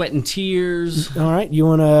Blood, Sweat, and Tears. All right. You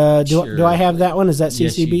want to do I have that one? Is that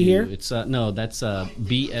CCB yes, here? It's no, that's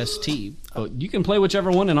BST. Oh, you can play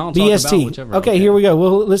whichever one, and I'll BST. talk about whichever. Okay, here we go.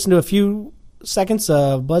 We'll listen to a few seconds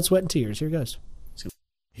of Blood, Sweat, and Tears. Here goes.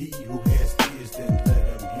 He who has ears, then let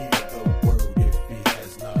him hear the word. If he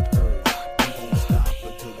has not heard, he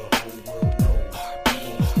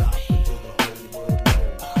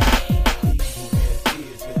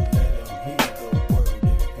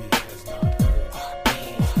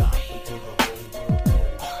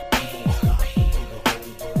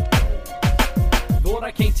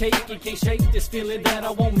take it. Can't shake this feeling that I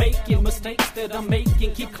won't make it. Mistakes that I'm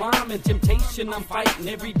making, keep climbing. Temptation I'm fighting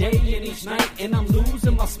every day and each night. And I'm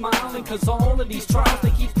losing my smiling, cause all of these trials, they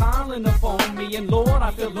keep piling up on me. And Lord, I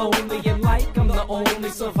feel lonely and like I'm the only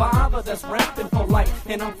survivor that's rapping for life.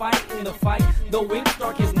 And I'm fighting the fight, though it's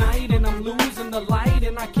dark as night. And I'm losing the light,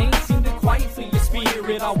 and I can't seem to quite feel your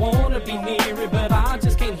spirit. I wanna be near it, but I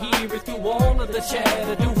just can't hear it through all of the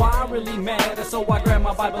chatter. Do I really matter? So I grab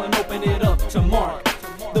my Bible and open it up to Mark,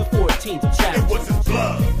 the 14th chapter. It was his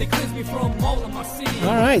blood. They cleansed me from all of my sins.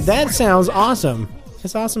 All right, that sounds awesome.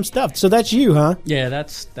 That's awesome stuff. So that's you, huh? Yeah,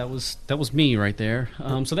 that was me right there.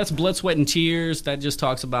 So that's Blood, Sweat, and Tears. That just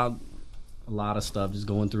talks about a lot of stuff, just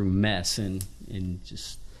going through mess and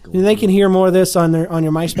just. They can hear more of this on your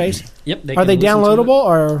MySpace. Yep. Are they downloadable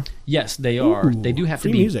or? Yes, they are. Ooh, they do have to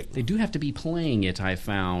be music. They do have to be playing it. I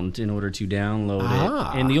found in order to download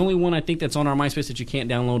it. And the only one I think that's on our MySpace that you can't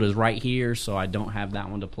download is Right Here. So I don't have that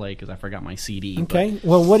one to play because I forgot my CD. Okay.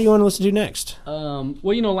 Well, what do you want to listen to next? Well,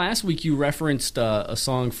 last week you referenced a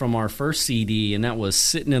song from our first CD, and that was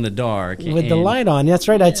 "Sitting in the Dark" with the light on. That's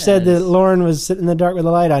right. Yes. I said that Lauren was sitting in the dark with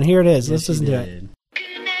the light on. Here it is. Let's listen to it.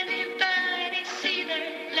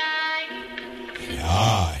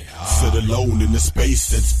 Sit alone in a space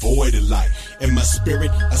that's void of light. In my spirit,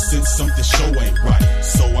 I sense something show ain't right.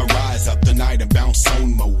 So I rise out the night and bounce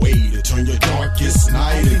on my way to turn your darkest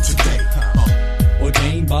night into day.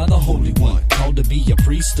 Ordained by the Holy One, called to be a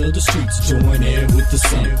priest of the streets, join air with the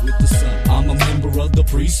sun. I'm a member of the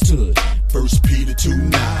priesthood. 1 Peter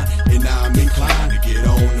 2:9, and I'm inclined to get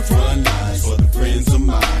on the front lines for the friends of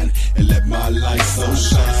mine and let my light so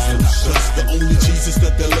shine. Cause the only Jesus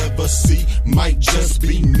that they'll ever see might just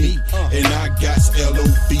be me. And I got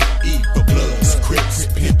LOVE for bloods, crips,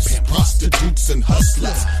 pimps, prostitutes, and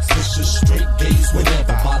hustlers. Pushers, straight gays,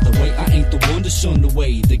 whatever. By the way, I ain't the one to shun the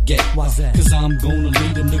way to get. Why's that? Cause I'm gonna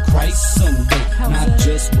lead them to Christ someday. Not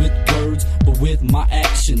just with words, but with my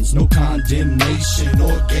actions. No condemnation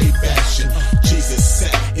or gay bashing. Jesus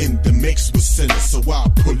sat in the mix with sinners, so I'll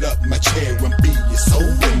pull up my chair and be your soul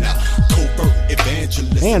winner. Covert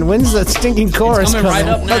evangelist. Man, when's that stinking chorus coming right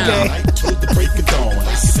up now? Okay.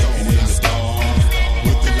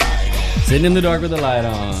 Sitting in the dark with the light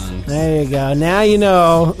on. There you go. Now you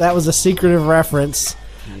know that was a secretive reference.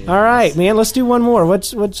 Yes. All right, man. Let's do one more.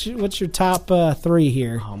 What's your top three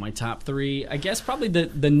here? Oh, my top three. I guess probably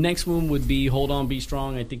the next one would be "Hold On, Be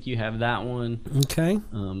Strong." I think you have that one. Okay.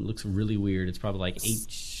 Looks really weird. It's probably like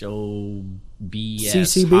HOBS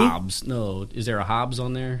CCB? Hobbs. No, is there a Hobbs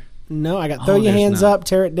on there? No, I got Throw Your Hands Up,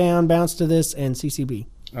 Tear It Down, Bounce to This, and CCB.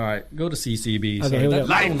 All right, go to CCB. Okay, so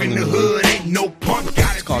life in the hood ain't no punk.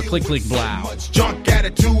 It's called Click Click Blow. Junk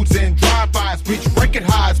attitudes and drive-bys reach record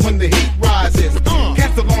highs when the heat rises.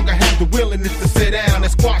 Cats no longer have the willingness to sit down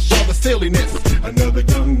and squash all the silliness. Another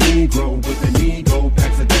young Negro with an ego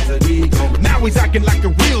packs a desert ego. Now he's acting like a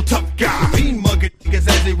real tough guy. Mean mugging niggas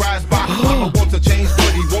as they rise by. Mama wants to change,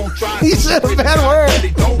 but he won't try. He said a bad word.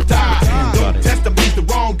 He don't die. Don't test him, he's the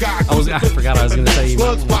wrong guy. I forgot I was going to say.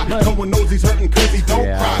 No one knows he's hurting because he don't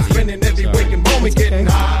cry. Spending every waking moment getting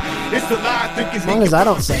high. It's the lie thinking. As long as I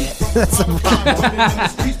don't say it. That's the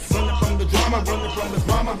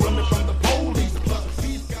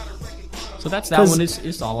So that's that one.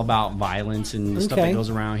 It's all about violence and the stuff that goes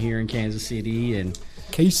around here in Kansas City and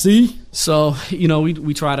KC. So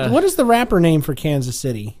we try to. What is the rapper name for Kansas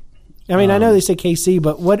City? I mean, I know they say KC,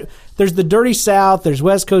 but what? There's the Dirty South. There's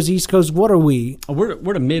West Coast, East Coast. What are we? We're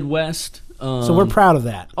the Midwest. So we're proud of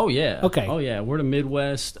that. Oh yeah. Okay. Oh yeah. We're the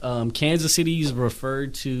Midwest. Kansas City's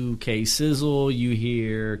referred to K-Sizzle. You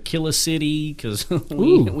hear Killer City because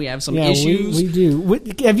we have some issues. We do.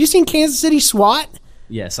 Have you seen Kansas City SWAT?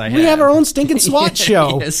 Yes, I have. We have our own stinking SWAT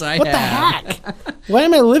show. Yes, I have. What the heck? Why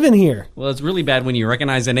am I living here? Well, it's really bad when you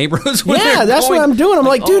recognize the neighborhoods. Yeah, that's what I'm doing. I'm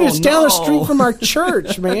like, dude, it's down the street from our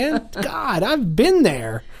church, man. God, I've been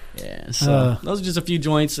there. Yeah, so those are just a few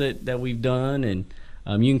joints that we've done, and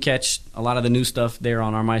you can catch a lot of the new stuff there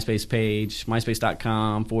on our MySpace page,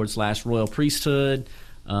 myspace.com/Royal Priesthood.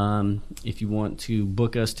 If you want to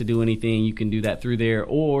book us to do anything, you can do that through there,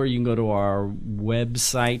 or you can go to our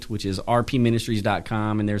website, which is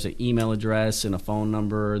rpministries.com, and there's an email address and a phone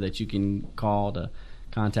number that you can call to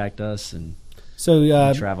contact us, and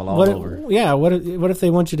so travel all over. Yeah, what if they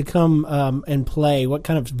want you to come and play? What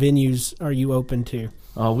kind of venues are you open to?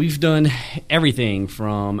 We've done everything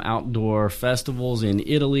from outdoor festivals in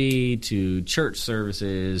Italy to church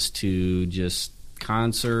services to just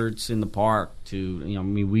concerts in the park to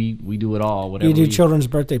we do it all. Whatever you do children's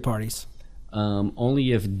birthday parties.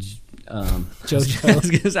 Only if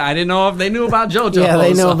JoJo. I didn't know if they knew about JoJo. Yeah,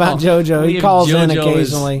 they know about JoJo. Only He if calls in JoJo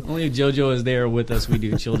occasionally. Only if JoJo is there with us, we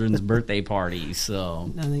do children's birthday parties.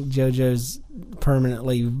 So I think JoJo's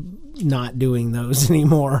permanently not doing those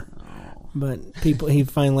anymore. But he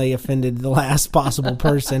finally offended the last possible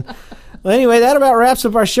person. Well, anyway, that about wraps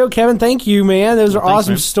up our show. Kevin, thank you, man. Those are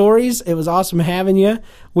awesome stories. It was awesome having you.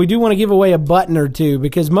 We do want to give away a button or two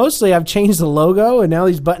because mostly I've changed the logo, and now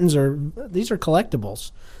these buttons are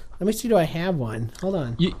collectibles. Let me see, do I have one? Hold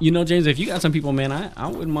on. You know, James, if you got some people, man, I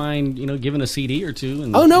wouldn't mind, giving a CD or two.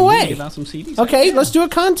 And, no way. Give out some CDs. Okay, let's do a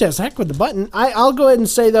contest. Heck with the button. I'll go ahead and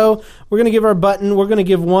say, though, we're going to give our button. We're going to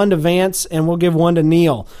give one to Vance, and we'll give one to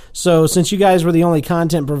Neil. So since you guys were the only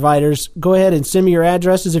content providers, go ahead and send me your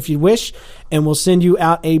addresses if you wish, and we'll send you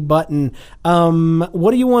out a button.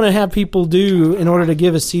 What do you want to have people do in order to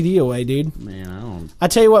give a CD away, dude? Man, I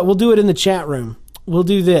tell you what, we'll do it in the chat room. We'll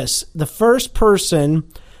do this. The first person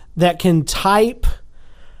that can type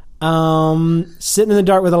sitting in the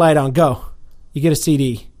dark with the light on. Go. You get a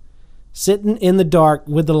CD. Sitting in the dark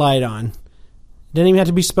with the light on. Doesn't even have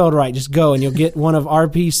to be spelled right. Just go and you'll get one of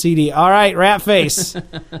RP's CD. All right, Rat Face.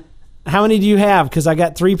 How many do you have? Because I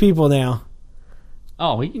got 3 people now.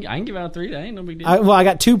 Oh, I can give out 3. That ain't no big deal. I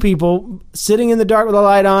got 2 people sitting in the dark with the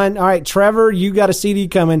light on. All right, Trevor, you got a CD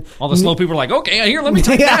coming. All the slow people are like, okay, here, let me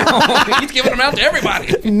take that. He's giving them out to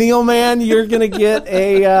everybody. Neil, man, you're going to get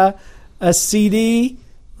a CD.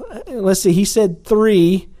 Let's see, he said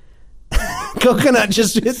 3. Coconut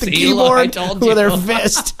just hit the keyboard with her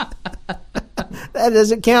fist. That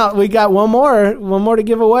doesn't count. We got one more to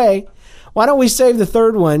give away. Why don't we save the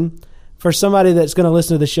third one for somebody that's going to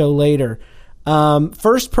listen to the show later?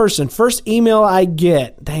 First email I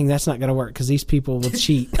get. Dang, that's not going to work because these people will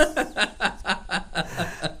cheat.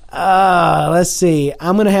 Let's see.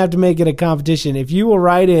 I'm going to have to make it a competition. If you will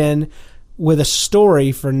write in with a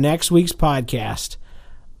story for next week's podcast,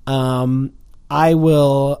 I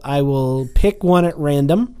will pick one at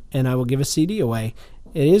random and I will give a CD away.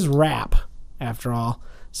 It is rap, after all.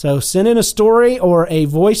 So send in a story or a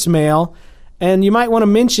voicemail. And you might want to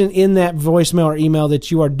mention in that voicemail or email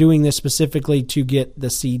that you are doing this specifically to get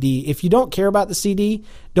the CD. If you don't care about the CD,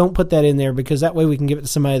 don't put that in there because that way we can give it to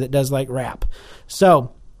somebody that does like rap.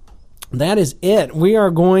 So that is it. We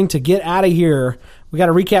are going to get out of here. We got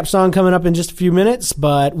a recap song coming up in just a few minutes,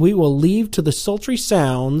 but we will leave to the sultry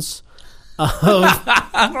sounds of...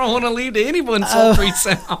 I don't want to leave to anyone's sultry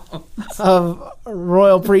sound. Of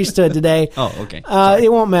Royal Priesthood today. Oh, okay.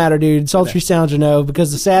 It won't matter, dude. Sultry sounds or no,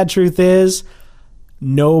 because the sad truth is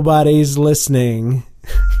nobody's listening.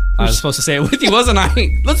 I was supposed to say it with you, wasn't I?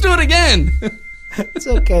 Let's do it again. It's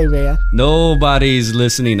okay, man. Nobody's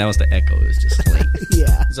listening. That was the echo. It was just late.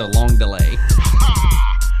 Yeah. It's a long delay. Yeah,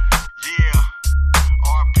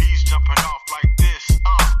 RP's jumping off like this.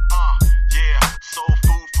 Yeah, soul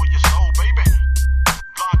food for your soul, baby.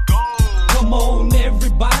 Block gold. Come on,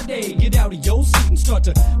 everybody, get out of your seat and start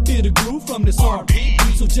to feel the groove from this RP.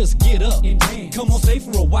 So just get up and dance. Come on, stay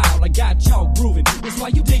for a while. I got y'all grooving. That's why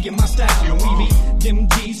you digging my style. And we be them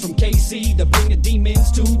G's from KC to bring the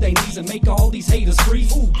demons to their knees and make all these haters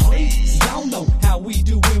freeze. Ooh, please. Y'all know how we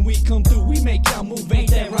do when we come through. We make y'all move,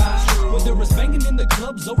 ain't that right? Whether it's banging in the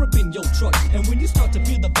clubs or up in your truck. And when you start to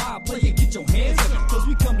feel the vibe, play it, get your hands up. Cause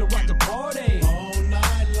we come to rock the party All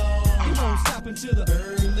night long. we won't stop until the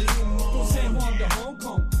Early from morning. San Juan to Hong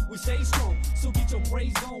Kong. We stay strong, so get your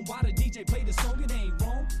praise on. While the DJ play the song, it ain't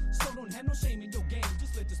wrong. So don't have no shame in your game.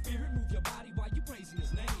 Just let the spirit move your body while you praising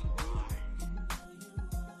his name.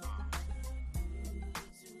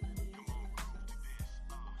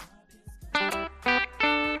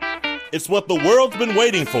 It's what the world's been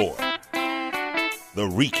waiting for. The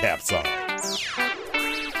recap song.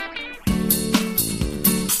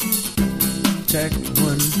 Check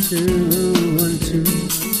 1, 2, 1, 2, 1, 2.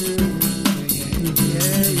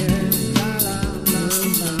 Yeah, yeah.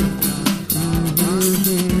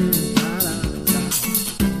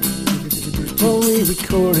 Well, we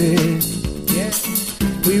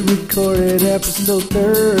recorded episode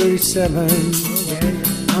 37.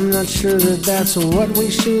 I'm not sure that that's what we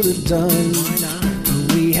should have done.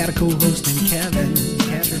 But we had a co-host named Kevin.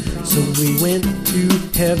 So we went to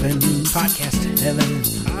heaven. Podcast heaven.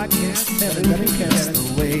 That's the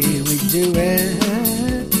way we do it.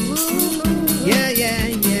 Yeah, yeah,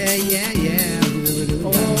 yeah, yeah, yeah.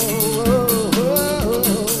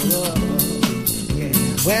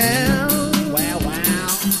 Well,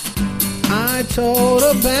 I told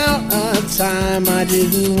about a time I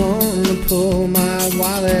didn't want to pull my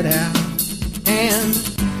wallet out. And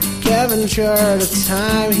Kevin shared a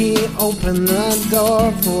time he opened the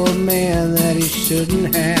door for a man that he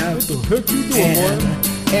shouldn't have. What the heck you doing, boy?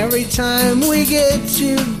 Every time we get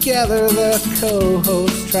together, the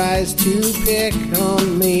co-host tries to pick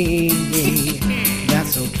on me.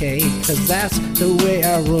 That's okay, cause that's the way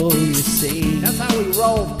I roll, you see. That's how we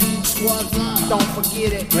roll, peeps. What's up? Don't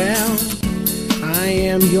forget it. Well, I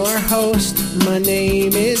am your host, my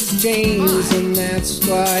name is James, and that's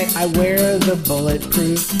why I wear the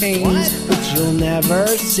bulletproof pains. But you'll never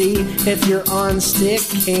see if you're on stick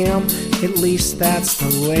cam, at least that's the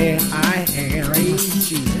way I am.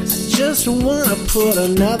 Jesus. Just wanna put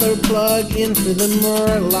another plug in for the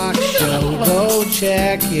Murloc Show. Go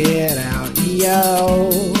check it out, yo.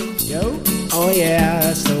 Oh yeah,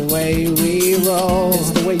 that's the way we roll. It's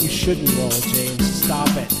the way you shouldn't roll, James. Stop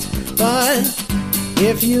it. But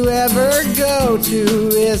if you ever go to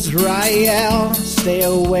Israel, stay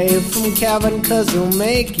away from Kevin, cause he'll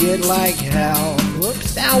make it like hell.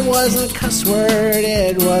 Whoops. That wasn't a cuss word,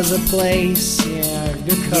 it was a place. Yeah,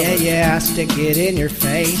 good cover. Yeah, stick it in your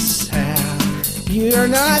face. You're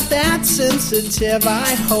not that sensitive,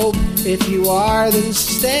 I hope. If you are, then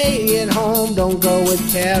stay at home. Don't go with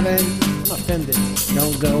Kevin. I'm offended.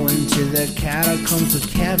 Don't go into the catacombs with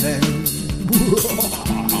Kevin.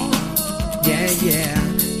 Yeah,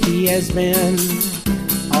 he has been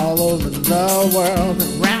all over the world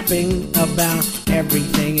rapping about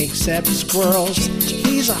everything except squirrels.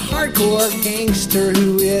 He's a hardcore gangster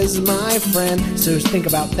who is my friend, so think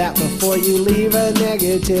about that before you leave a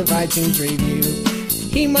negative iTunes review.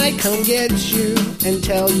 He might come get you and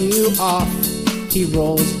tell you off. He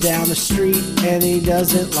rolls down the street and he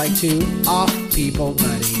doesn't like to off people,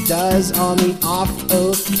 but he does on the off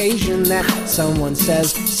occasion that someone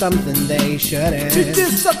says something they shouldn't.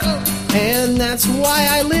 And that's why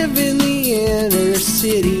I live in the inner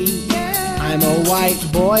city. I'm a white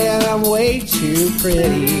boy and I'm way too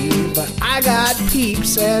pretty, but I got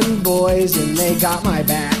peeps and boys and they got my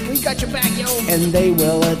back. We got your back, yo. And they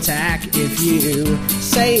will attack if you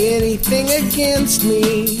say anything against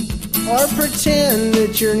me or pretend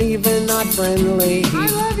that you're even not friendly. I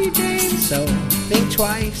love you, James. So think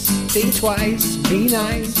twice, be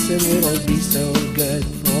nice, and it'll be so good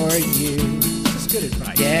for you. That's good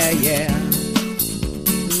advice. Yeah.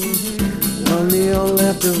 Well, Neil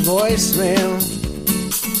left a voicemail,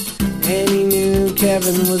 and he knew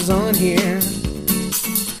Kevin was on here.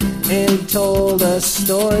 And he told a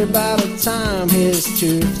story about a time his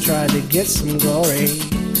tooth tried to get some glory.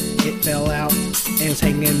 It fell out and it's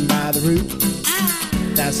hanging by the root.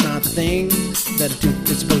 That's not the thing that a tooth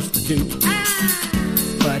is supposed to do.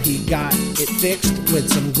 But he got it fixed with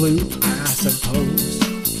some glue, I suppose.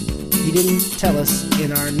 He didn't tell us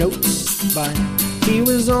in our notes, but he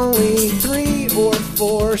was only 3 or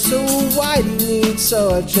 4, so why do you need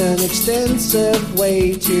such an extensive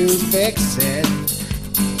way to fix it?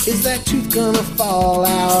 Is that tooth gonna fall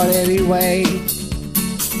out anyway?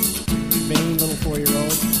 Vain little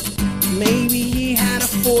 4-year-old. Maybe he had a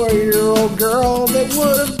 4-year-old girl that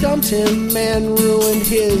would have dumped him and ruined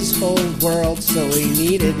his whole world, so he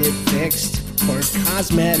needed it fixed for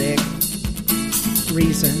cosmetic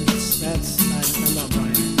reasons. I'm not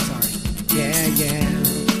buying it. Sorry. Yeah.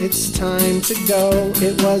 It's time to go.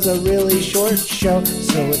 It was a really short show,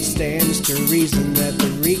 so it stands to reason that the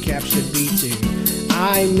recap should be too.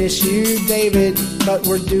 I miss you, David, but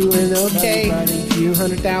we're doing okay. A few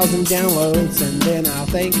 100,000 downloads, and then I'll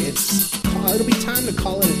think it'll be time to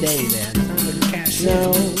call it a day then. Time to cash in.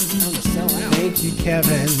 No. Time to sell out. Thank you,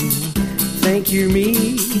 Kevin. Thank you,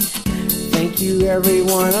 me. Thank you,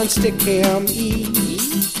 everyone on Stickcam E.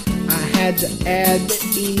 I had to add the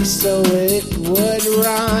E so it would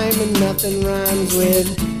rhyme, and nothing rhymes with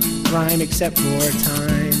rhyme except for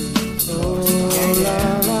time. Oh, la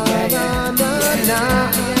la la la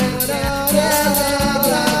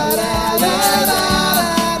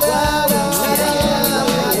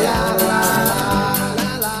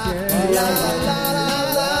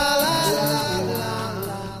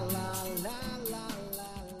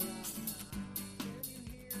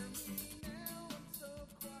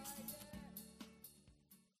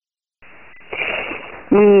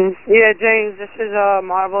Yeah, James, this is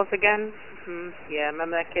Marbles again. Yeah,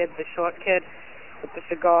 remember that kid, the short kid with the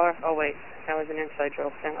cigar? Oh, wait, that was an inside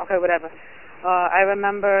joke thing. Okay, whatever. I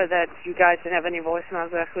remember that you guys didn't have any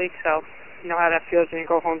voicemails last week, so you know how that feels when you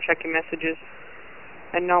go home, check your messages,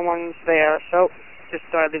 and no one's there, so just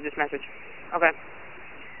thought I'd leave this message. Okay.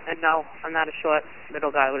 And no, I'm not a short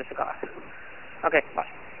little guy with a cigar. Okay, bye.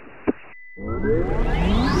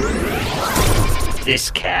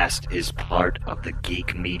 This cast is part of the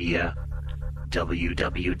Geek Media.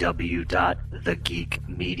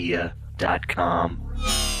 www.thegeekmedia.com